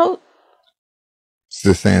than Donald?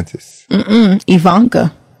 DeSantis.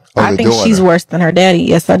 Ivanka. I think she's worse than her daddy.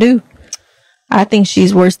 Yes, I do. I think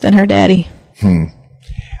she's worse than her daddy.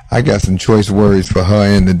 I got some choice words for her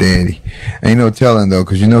and the daddy. Ain't no telling, though,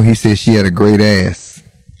 because he said she had a great ass.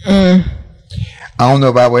 I don't know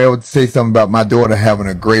if I would ever say something about my daughter having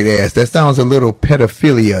a great ass. That sounds a little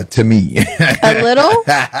pedophilia to me. A little?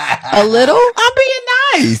 A little? I'm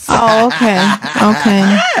being nice. Oh,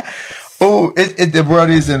 okay. Oh, the world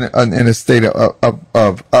is in a state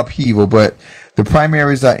of upheaval, but the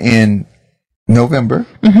primaries are in November.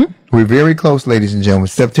 We're very close, ladies and gentlemen.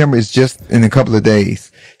 September is just in a couple of days.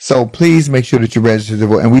 So please make sure that you register to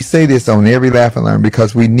vote. And we say this on every Laugh and Learn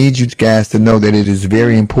because we need you guys to know that it is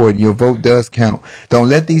very important. Your vote does count. Don't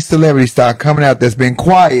let these celebrities start coming out that's been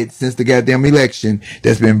quiet since the goddamn election,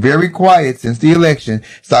 that's been very quiet since the election,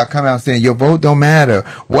 start coming out saying your vote don't matter.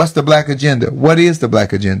 What's the black agenda? What is the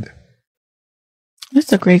black agenda?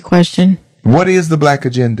 That's a great question. What is the black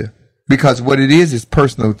agenda? Because what it is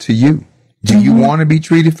personal to you. Do you want to be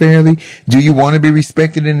treated fairly? Do you want to be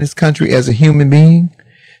respected in this country as a human being?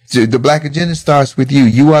 The black agenda starts with you.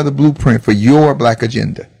 You are the blueprint for your black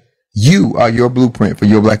agenda. You are your blueprint for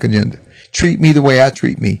your black agenda. Treat me the way I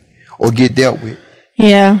treat me, or get dealt with.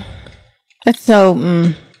 Yeah. That's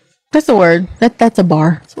so, That's a word. That's a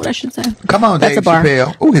bar. That's what I should say. Come on, that's Dave a bar.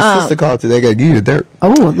 Chappelle. Oh, his sister called today. I got to give you the dirt.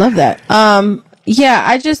 Oh, I love that. Yeah,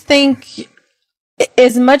 I just think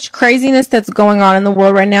as much craziness that's going on in the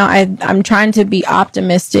world right now, I'm trying to be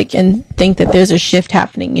optimistic and think that there's a shift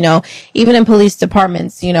happening. You know, even in police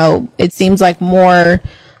departments, you know, it seems like more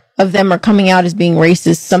of them are coming out as being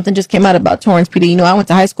racist. Something just came out about Torrance PD. You know, I went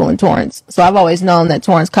to high school in Torrance, so I've always known that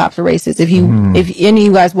Torrance cops are racist. If any of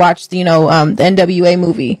you guys watched, you know, the NWA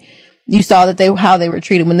movie, you saw that how they were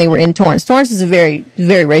treated when they were in Torrance. Torrance is a very,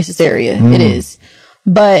 very racist area. It is.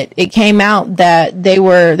 But it came out that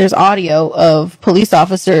there's audio of police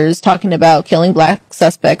officers talking about killing black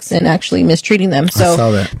suspects and actually mistreating them. So I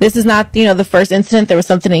saw that. This is not, you know, the first incident. There was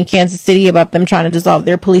something in Kansas City about them trying to dissolve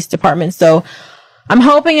their police department. So I'm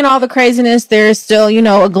hoping in all the craziness, there's still, you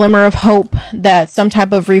know, a glimmer of hope that some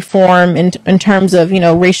type of reform in terms of, you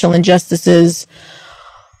know, racial injustices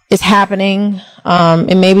is happening.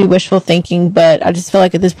 It may be wishful thinking, but I just feel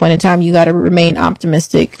like at this point in time, you got to remain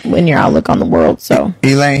optimistic in your outlook on the world. So,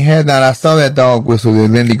 Elaine Hadnot, I saw that dog whistle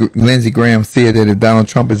that Lindsey Graham said that if Donald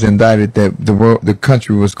Trump is indicted, that the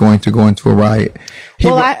country was going to go into a riot. He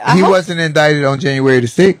wasn't indicted on January the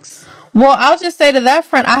 6th. Well, I'll just say to that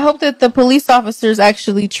front, I hope that the police officers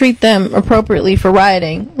actually treat them appropriately for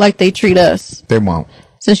rioting like they treat us. They won't.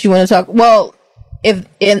 Since you want to talk, well,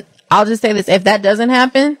 I'll just say this: if that doesn't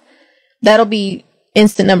happen, that'll be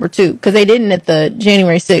instant number 2, because they didn't at the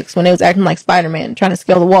January 6th when they was acting like Spider-Man trying to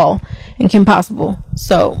scale the wall and Kim Possible.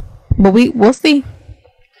 So, but we'll see.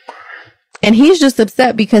 And he's just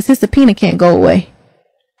upset because his subpoena can't go away.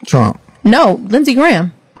 Trump? No, Lindsey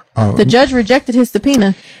Graham. Oh. The judge rejected his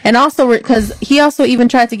subpoena, and also because he also even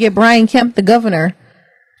tried to get Brian Kemp, the governor,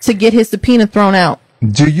 to get his subpoena thrown out.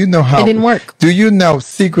 Do you know how it didn't work? Do you know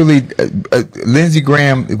secretly Lindsey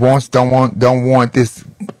Graham don't want this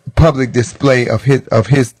public display of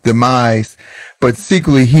his demise, but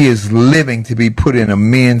secretly he is living to be put in a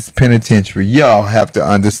men's penitentiary. Y'all have to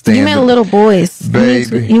understand. You meant a little boys,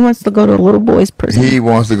 baby. He wants to go to a little boys prison. He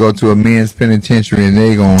wants to go to a men's penitentiary, and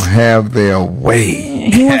they gonna have their way.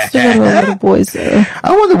 He wants to go to a little boys. I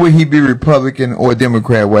wonder would he be Republican or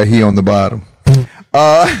Democrat while he on the bottom.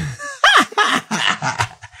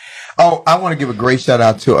 Oh, I want to give a great shout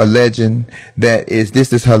out to a legend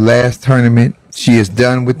this is her last tournament. She is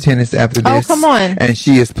done with tennis after this. Oh, come on. And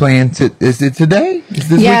she is playing is it today? Is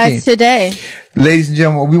this weekend? It's today. Ladies and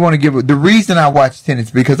gentlemen, we want to give the reason I watch tennis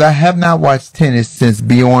because I have not watched tennis since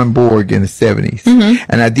Bjorn Borg in the 70s. Mm-hmm.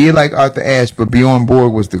 And I did like Arthur Ashe, but Bjorn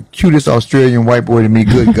Borg was the cutest Australian white boy to me.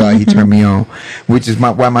 Good God, he turned me on, which is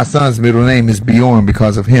why my son's middle name is Bjorn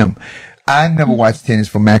because of him. I never watched tennis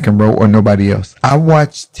for McEnroe or nobody else. I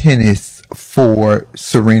watched tennis for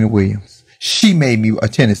Serena Williams. She made me a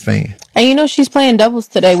tennis fan. And you know she's playing doubles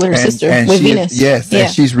today with her sister, with Venus. Yes, yeah.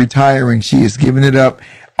 And she's retiring. She is giving it up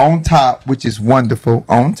on top, which is wonderful,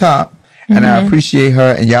 on top. And I appreciate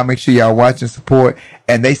her. And y'all make sure y'all watch and support.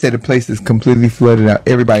 And they said the place is completely flooded out.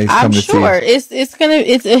 Everybody's coming to see it.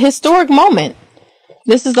 It's a historic moment.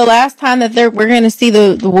 This is the last time that we're going to see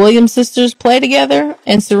the Williams sisters play together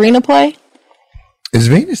and Serena play. Is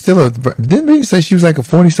Venus still didn't Venus say she was like a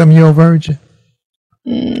 40-something-year-old virgin?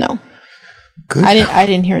 No. Good. I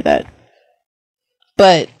didn't hear that.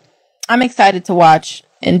 But I'm excited to watch,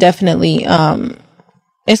 and definitely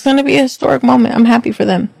it's going to be a historic moment. I'm happy for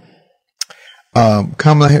them.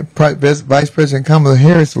 Vice President Kamala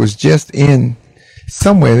Harris was just in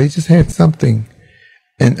somewhere. They just had something.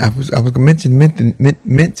 And I was meant to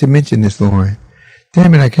mention this, Lauren.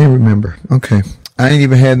 Damn it, I can't remember. Okay. I ain't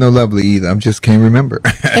even had no lovely either. I just can't remember.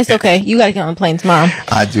 It's okay. You got to get on the plane tomorrow.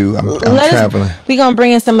 I do. I'm traveling. We're going to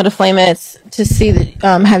bring in some of the Flamettes to see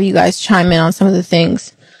have you guys chime in on some of the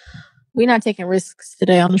things. We're not taking risks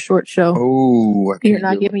today on the short show. Oh, we're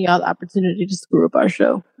not giving y'all the opportunity to screw up our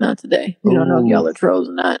show. Not today. We don't know if y'all are trolls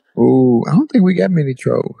or not. Oh, I don't think we got many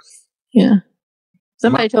trolls. Yeah.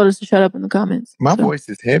 Somebody told us to shut up in the comments. My voice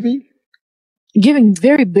is heavy. Giving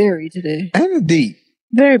very berry today. And deep.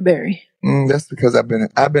 Very berry. That's because I've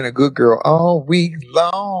been a good girl all week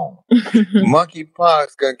long.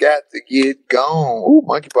 Monkeypox got to get gone. Ooh,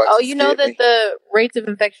 monkeypox. Oh, you know that the rates of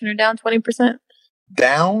infection are down 20%?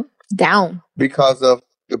 Down? Down. Because of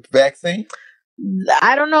the vaccine?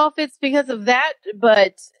 I don't know if it's because of that,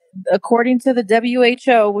 but according to the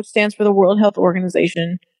WHO, which stands for the World Health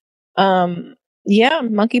Organization,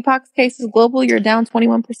 monkeypox cases globally are down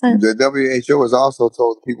 21%. The WHO has also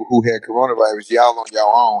told the people who had coronavirus, y'all on your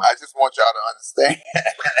own. I just want y'all to understand.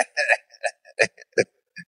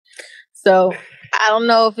 So, I don't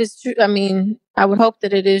know if it's true. I mean, I would hope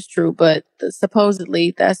that it is true, but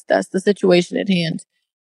supposedly that's the situation at hand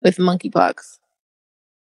with monkeypox.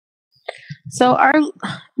 So our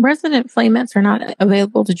resident Flamettes are not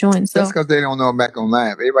available to join. So that's because they don't know I'm back on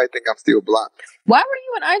live. Everybody think I'm still blocked. Why were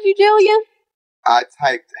you in IG jail again? I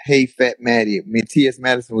typed, "Hey, Fat Maddie." Me and T.S.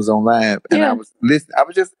 Madison was on live, and I was listening. I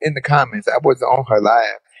was just in the comments. I wasn't on her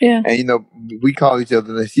live. Yeah. And, we call each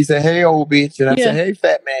other. She said, "Hey, old bitch." And I said, "Hey,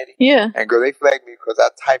 Fat Maddie." Yeah. And, girl, they flagged me because I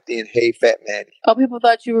typed in, "Hey, Fat Maddie." Oh, people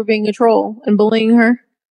thought you were being a troll and bullying her?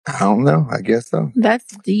 I don't know. I guess so.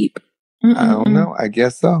 That's deep. I don't know. I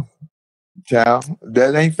guess so. Child,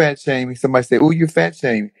 that ain't fat shaming. Somebody say, "Oh, you're fat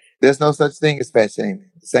shaming." There's no such thing as fat shaming.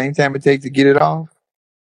 Same time it takes to get it off.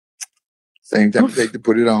 Same time it takes to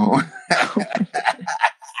put it on.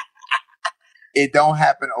 It don't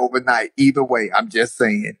happen overnight. Either way, I'm just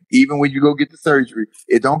saying. Even when you go get the surgery,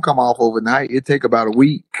 it don't come off overnight. It take about a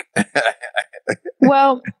week.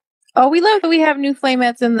 Well, we love that we have new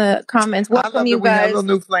Flamettes in the comments. Welcome, you guys. We have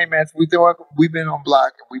new Flamettes. We've been on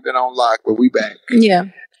block and we've been on lock, but we back. Yeah.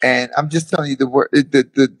 And I'm just telling you,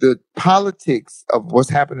 the politics of what's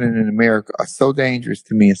happening in America are so dangerous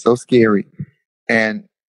to me and so scary. And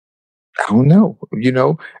I don't know,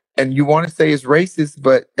 and you want to say it's racist,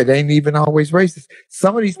 but it ain't even always racist.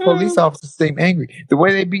 Some of these police officers seem angry. The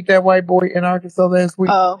way they beat that white boy in Arkansas last week,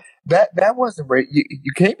 that wasn't racist.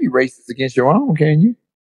 You can't be racist against your own, can you?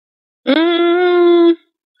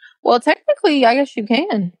 Well, technically, I guess you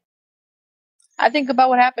can. I think about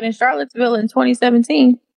what happened in Charlottesville in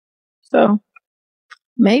 2017. So,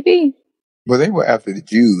 maybe. Well, they were after the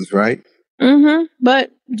Jews, right? Mm-hmm.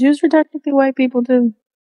 But Jews are technically white people, too.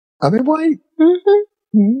 Are they white?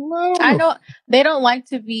 Mm-hmm. I know they don't like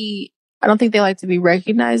to be, I don't think they like to be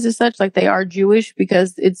recognized as such, like they are Jewish,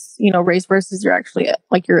 because it's, race versus your actually,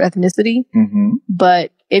 like your ethnicity. Mm-hmm.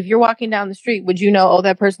 But if you're walking down the street, would you know, oh,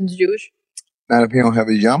 that person's Jewish? Not if you don't have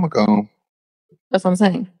a yarmulke on. That's what I'm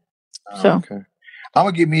saying. Okay. I'm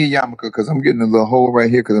going to give me a yarmulke because I'm getting a little hole right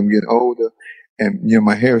here because I'm getting older. And,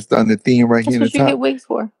 my hair is starting to thin right here in the top. That's what you get wigs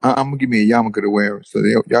for. I'm going to give me a yarmulke to wear. So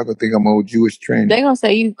y'all going to think I'm old Jewish trained. They're going to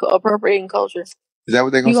say you appropriating culture. Is that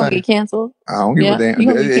what they're going to say? You're going to get canceled. I don't give a damn.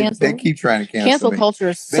 You're going to get canceled. They keep trying to cancel Cancel me. culture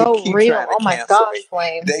is so real. Oh my gosh,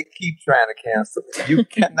 Flame. They keep trying to cancel me. You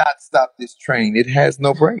cannot stop this train. It has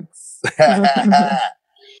no brakes.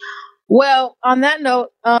 Well, on that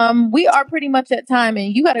note, we are pretty much at time,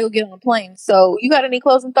 and you got to go get on a plane. So, you got any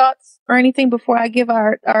closing thoughts or anything before I give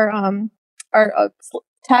our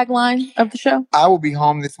tagline of the show? I will be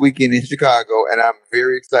home this weekend in Chicago, and I'm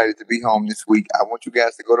very excited to be home this week. I want you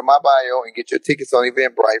guys to go to my bio and get your tickets on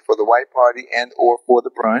Eventbrite for the white party and or for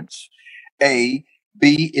the brunch.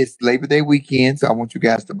 B, it's Labor Day weekend, so I want you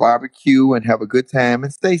guys to barbecue and have a good time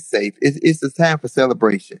and stay safe. It's a time for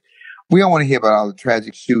celebration. We don't want to hear about all the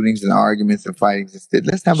tragic shootings and arguments and fightings. Instead,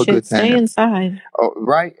 let's have a good time. Stay inside. Oh,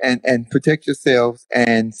 right, and protect yourselves.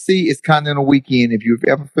 And C, it's Continental Weekend. If you're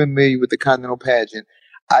ever familiar with the Continental pageant,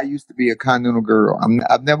 I used to be a Continental girl.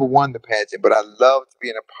 I've never won the pageant, but I loved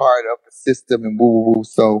being a part of the system and woo-woo-woo.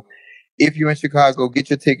 So if you're in Chicago, get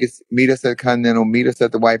your tickets. Meet us at Continental. Meet us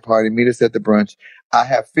at the white party. Meet us at the brunch. I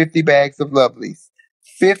have 50 bags of Lovelies.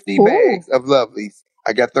 50 bags of Lovelies.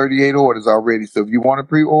 I got 38 orders already. So if you want to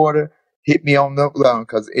pre-order, hit me on the line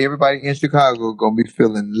because everybody in Chicago is going to be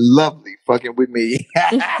feeling lovely fucking with me.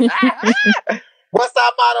 What's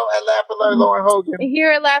our motto at Laugh and Learn, Lauren Hogan?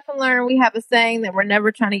 Here at Laugh and Learn, we have a saying that we're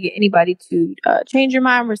never trying to get anybody to change your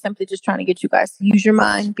mind. We're simply just trying to get you guys to use your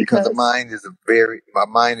mind. Because my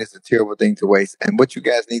mind is a terrible thing to waste. And what you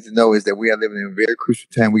guys need to know is that we are living in a very crucial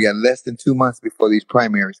time. We got less than 2 months before these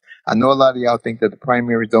primaries. I know a lot of y'all think that the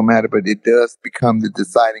primaries don't matter, but it does become the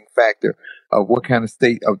deciding factor of what kind of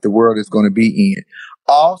state of the world is going to be in.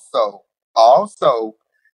 Also,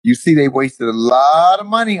 you see they wasted a lot of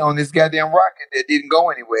money on this goddamn rocket that didn't go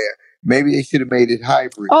anywhere. Maybe they should have made it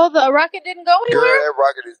hybrid. Oh, the rocket didn't go anywhere? Girl, that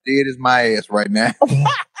rocket is dead as my ass right now.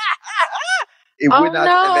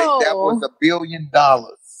 That was $1 billion.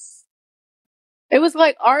 It was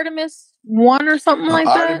like Artemis 1 or something like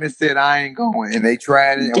that? Artemis said, I ain't going. And they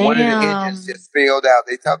tried it, and one of the engines just failed out.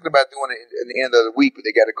 They talked about doing it at the end of the week, but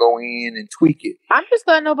they got to go in and tweak it. I'm just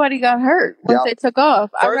glad nobody got hurt once they took off.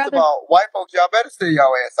 First of all, white folks, y'all better stay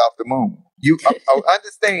y'all ass off the moon. You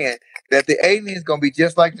understand that the aliens going to be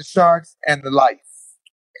just like the sharks and the lice.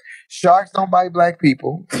 Sharks don't bite black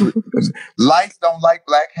people. Lice don't like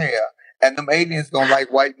black hair. And them aliens gonna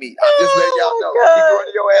like white meat. I'm just letting y'all know. God. You run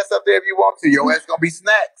your ass up there if you want to. Your ass gonna be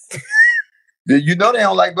snacks. You know they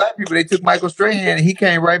don't like black people. They took Michael Strahan and he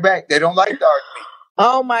came right back. They don't like dark meat.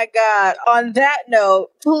 Oh my God. On that note,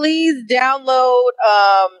 please download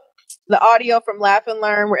the audio from Laugh and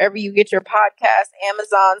Learn wherever you get your podcast,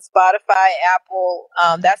 Amazon, Spotify, Apple.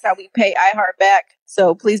 That's how we pay iHeart back.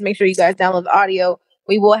 So please make sure you guys download the audio.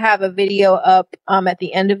 We will have a video up at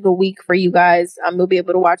the end of the week for you guys. You'll be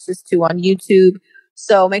able to watch this too on YouTube.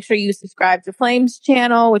 So make sure you subscribe to Flame's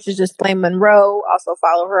channel, which is just Flame Monroe. Also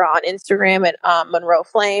follow her on Instagram at Monroe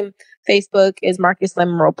Flame. Facebook is Marcus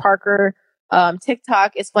Flame Monroe Parker.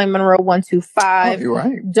 TikTok is Flame Monroe 125. Oh, you're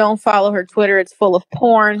right. Don't follow her Twitter. It's full of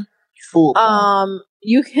porn. Full of porn.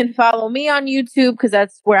 You can follow me on YouTube because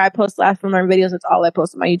that's where I post Laugh and Learn videos. That's all I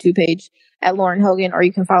post on my YouTube page at Lauren Hogan, or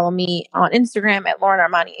you can follow me on Instagram at Lauren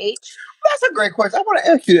Armani H. That's a great question. I want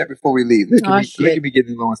to ask you that before we leave. Look at me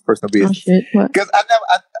getting Lauren's personal business. Because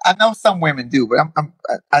I know some women do, but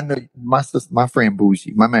I know my friend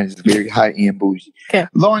Bougie, my man is very high end Bougie. Okay.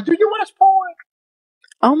 Lauren, do you watch porn?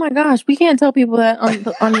 Oh my gosh, we can't tell people that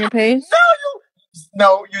on your page.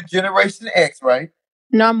 No, you're Generation X, right?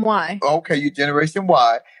 No, I'm Y. Okay, you Generation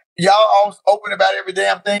Y. Y'all all open about every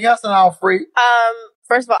damn thing else and all free.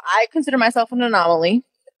 First of all, I consider myself an anomaly.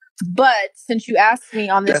 But since you asked me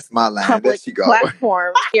on this public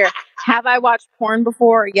platform, here, have I watched porn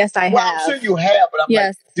before? Yes, I have. I'm sure you have, but I'm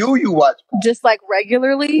like, do you watch porn? Just like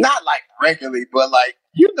regularly? Not like regularly, but like,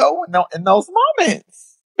 in those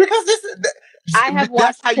moments. Because I have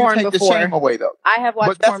watched porn before. That's how you take the shame away, though. I have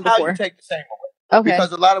watched porn before. That's how you take the shame away. Okay.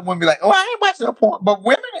 Because a lot of women be like, oh, I ain't watching no porn. But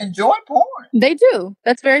women enjoy porn. They do.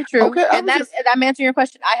 That's very true. Okay, and I'm answering your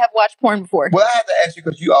question. I have watched porn before. Well, I have to ask you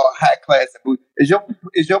because you are high class and bougie.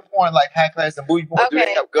 Is your porn like high class and bougie porn? Okay, do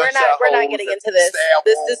they have we're not getting into this.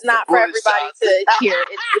 This is not for everybody to hear.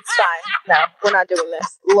 It's fine. No, we're not doing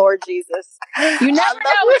this. Lord Jesus. You never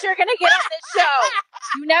know what you're going to get on this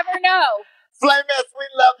show. You never know. Flamettes, we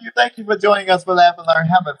love you. Thank you for joining us for Laugh and Learn.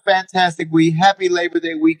 Have a fantastic week. Happy Labor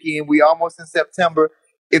Day weekend. We almost in September.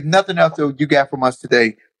 If nothing else you got from us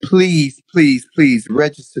today, please, please, please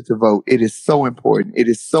register to vote. It is so important. It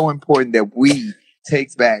is so important that we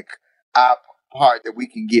take back our part that we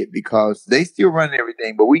can get because they still run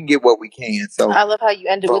everything, but we can get what we can. So I love how you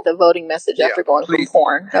ended with a voting message after going from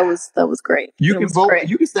porn. That was great. You can vote. Great.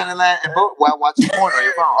 You can stand in line and vote while watching porn on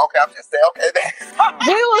your phone. Okay, I'm just saying.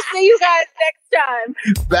 Okay, we will see you guys next time.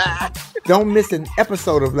 Bye. Don't miss an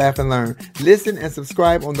episode of Laugh and Learn. Listen and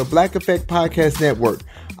subscribe on the Black Effect Podcast Network,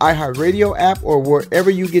 iHeartRadio app, or wherever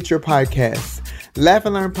you get your podcasts. Laugh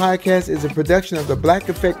and Learn Podcast is a production of the Black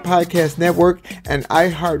Effect Podcast Network and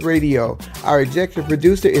iHeartRadio. Our executive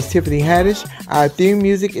producer is Tiffany Haddish. Our theme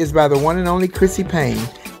music is by the one and only Chrissy Payne.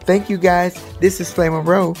 Thank you guys. This is Flame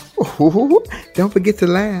Monroe. Don't forget to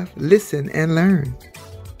laugh, listen, and learn.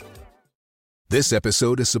 This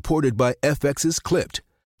episode is supported by FX's Clipped,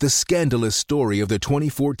 the scandalous story of the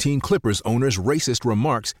 2014 Clippers owner's racist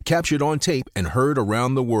remarks captured on tape and heard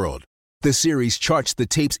around the world. The series charts the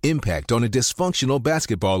tape's impact on a dysfunctional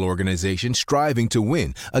basketball organization striving to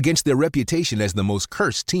win against their reputation as the most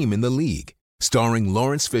cursed team in the league. Starring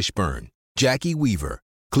Lawrence Fishburne, Jackie Weaver,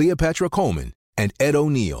 Cleopatra Coleman, and Ed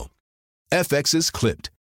O'Neill. FX's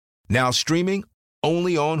Clipped. Now streaming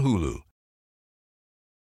only on Hulu.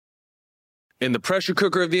 In the pressure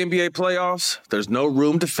cooker of the NBA playoffs, there's no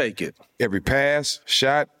room to fake it. Every pass,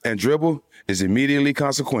 shot, and dribble is immediately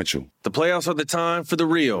consequential. The playoffs are the time for the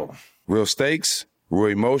real. Real stakes,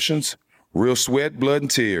 real emotions, real sweat, blood,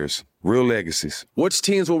 and tears, real legacies. Which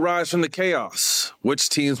teams will rise from the chaos? Which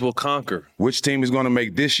teams will conquer? Which team is going to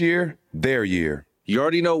make this year their year? You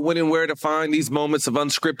already know when and where to find these moments of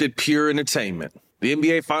unscripted, pure entertainment. The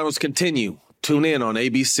NBA Finals continue. Tune in on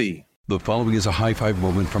ABC. The following is a high five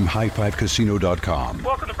moment from highfivecasino.com.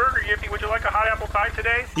 Welcome to Burger Yippee. Would you like a hot apple pie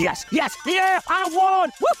today? Yes, yeah, I won!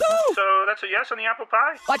 Woohoo! So that's a yes on the apple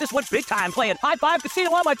pie? I just went big time playing High Five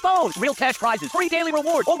Casino on my phone. Real cash prizes, free daily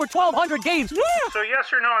rewards, over 1,200 games. Yeah! So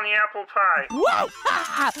yes or no on the apple pie? Whoa!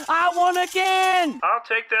 I won again! I'll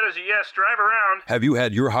take that as a yes. Drive around. Have you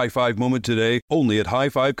had your high five moment today? Only at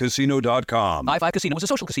highfivecasino.com. High Five Casino is a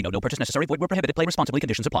social casino. No purchase necessary. Void where prohibited. Play responsibly.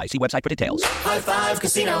 Conditions apply. See website for details. High Five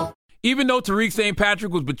Casino. Even though Tariq St.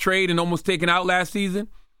 Patrick was betrayed and almost taken out last season,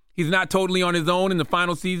 he's not totally on his own in the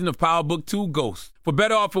final season of Power Book 2 Ghost. For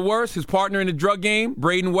better or for worse, his partner in the drug game,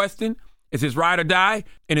 Braden Weston, is his ride or die,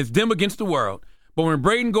 and it's them against the world. But when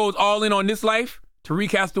Braden goes all in on this life,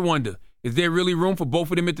 Tariq has to wonder, is there really room for both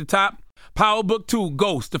of them at the top? Power Book 2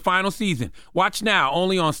 Ghost, the final season. Watch now,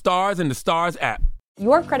 only on Starz and the Starz app.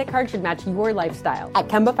 Your credit card should match your lifestyle. At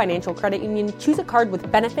Kemba Financial Credit Union, choose a card with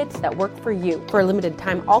benefits that work for you. For a limited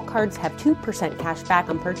time, all cards have 2% cash back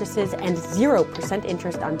on purchases and 0%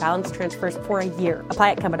 interest on balance transfers for a year.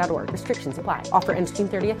 Apply at Kemba.org. Restrictions apply. Offer ends June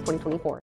 30th, 2024.